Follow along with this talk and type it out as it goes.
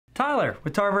Tyler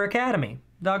with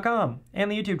TarverAcademy.com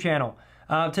and the YouTube channel.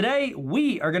 Today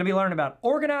we are going to be learning about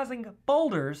organizing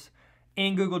folders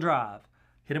in Google Drive.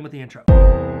 Hit him with the intro.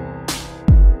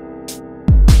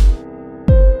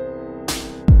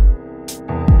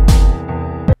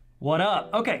 What up?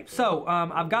 Okay, so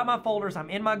I've got my folders, I'm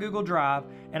in my Google Drive,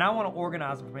 and I want to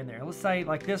organize them from in there. Let's say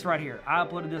like this right here. I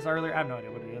uploaded this earlier, I have no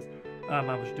idea what it is. I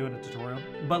was doing a tutorial.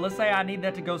 But let's say I need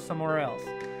that to go somewhere else.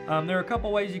 There are a couple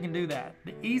ways you can do that.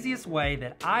 The easiest way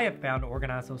that I have found to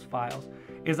organize those files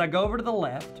is I go over to the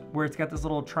left where it's got this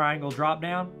little triangle drop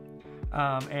down,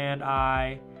 and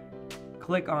I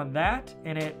click on that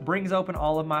and it brings open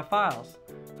all of my files.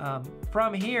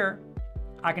 From here,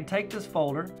 I can take this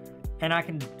folder and I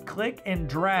can click and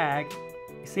drag.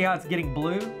 See how it's getting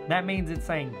blue? That means it's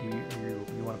saying,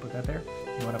 you want to put that there?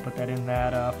 You want to put that in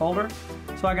that folder?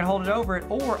 So I can hold it over it,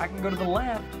 or I can go to the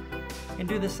left and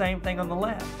do the same thing on the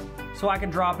left. So I can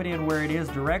drop it in where it is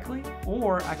directly,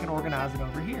 or I can organize it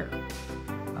over here.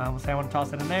 Let's say I want to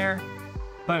toss it in there.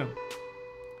 Boom.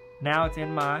 Now it's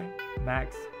in my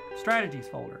Max Strategies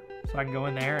folder. So I can go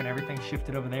in there and everything's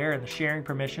shifted over there, and the sharing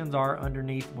permissions are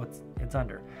underneath what it's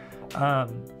under.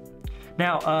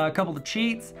 Now, a couple of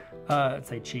cheats.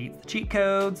 Cheat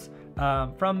codes.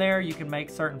 From there, you can make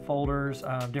certain folders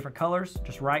different colors.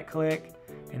 Just right click,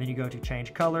 and then you go to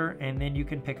change color, and then you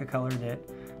can pick a color that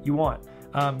you want.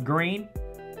 Green,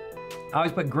 I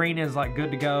always put green as like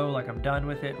good to go, like I'm done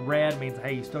with it. Red means,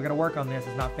 hey, you still got to work on this,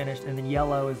 it's not finished. And then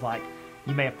yellow is like,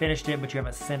 you may have finished it, but you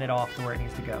haven't sent it off to where it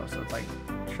needs to go. So it's like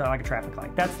a traffic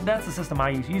light. That's the system I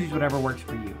use. Use whatever works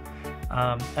for you.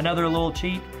 Another little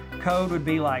cheat code would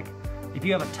be like, if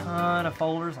you have a ton of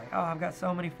folders, like, oh, I've got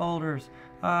so many folders.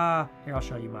 Here, I'll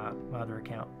show you my other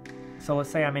account. So let's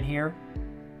say I'm in here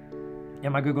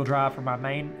in my Google Drive for my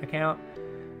main account.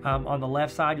 On the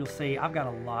left side, you'll see I've got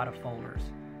a lot of folders.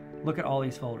 Look at all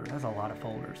these folders. That's a lot of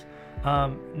folders.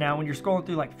 Now, when you're scrolling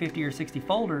through like 50 or 60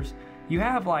 folders, you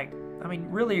have like, I mean,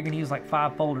 really you're gonna use like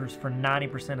 5 folders for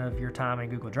 90% of your time in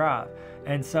Google Drive.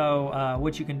 And so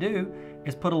what you can do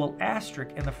is put a little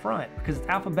asterisk in the front because it's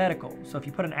alphabetical. So if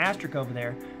you put an asterisk over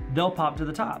there, they'll pop to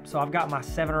the top. So I've got my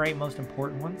 7 or 8 most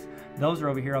important ones. Those are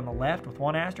over here on the left with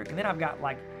 1 asterisk. And then I've got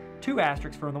like 2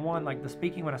 asterisks for the one, like the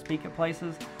speaking when I speak at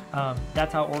places.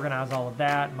 That's how I organize all of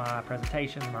that, my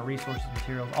presentations, my resources,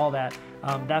 materials, all that.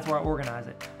 That's where I organize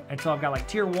it. And so I've got like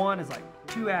tier 1 is like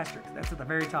 2 asterisks, that's at the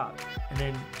very top. And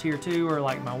then tier 2 are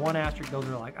like my 1 asterisk, those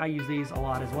are like, I use these a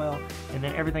lot as well. And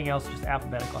then everything else is just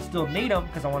alphabetical. I still need them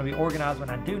because I want to be organized when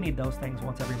I do need those things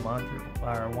once every month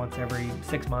or once every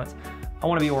 6 months. I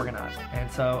want to be organized.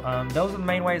 And so those are the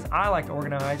main ways I like to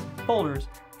organize folders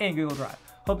in Google Drive.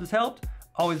 Hope this helped.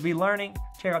 Always be learning.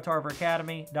 Check out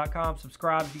TarverAcademy.com.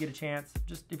 Subscribe if you get a chance.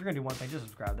 Just if you're gonna do one thing, just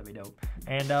subscribe. That'd be dope.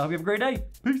 And hope you have a great day.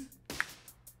 Peace.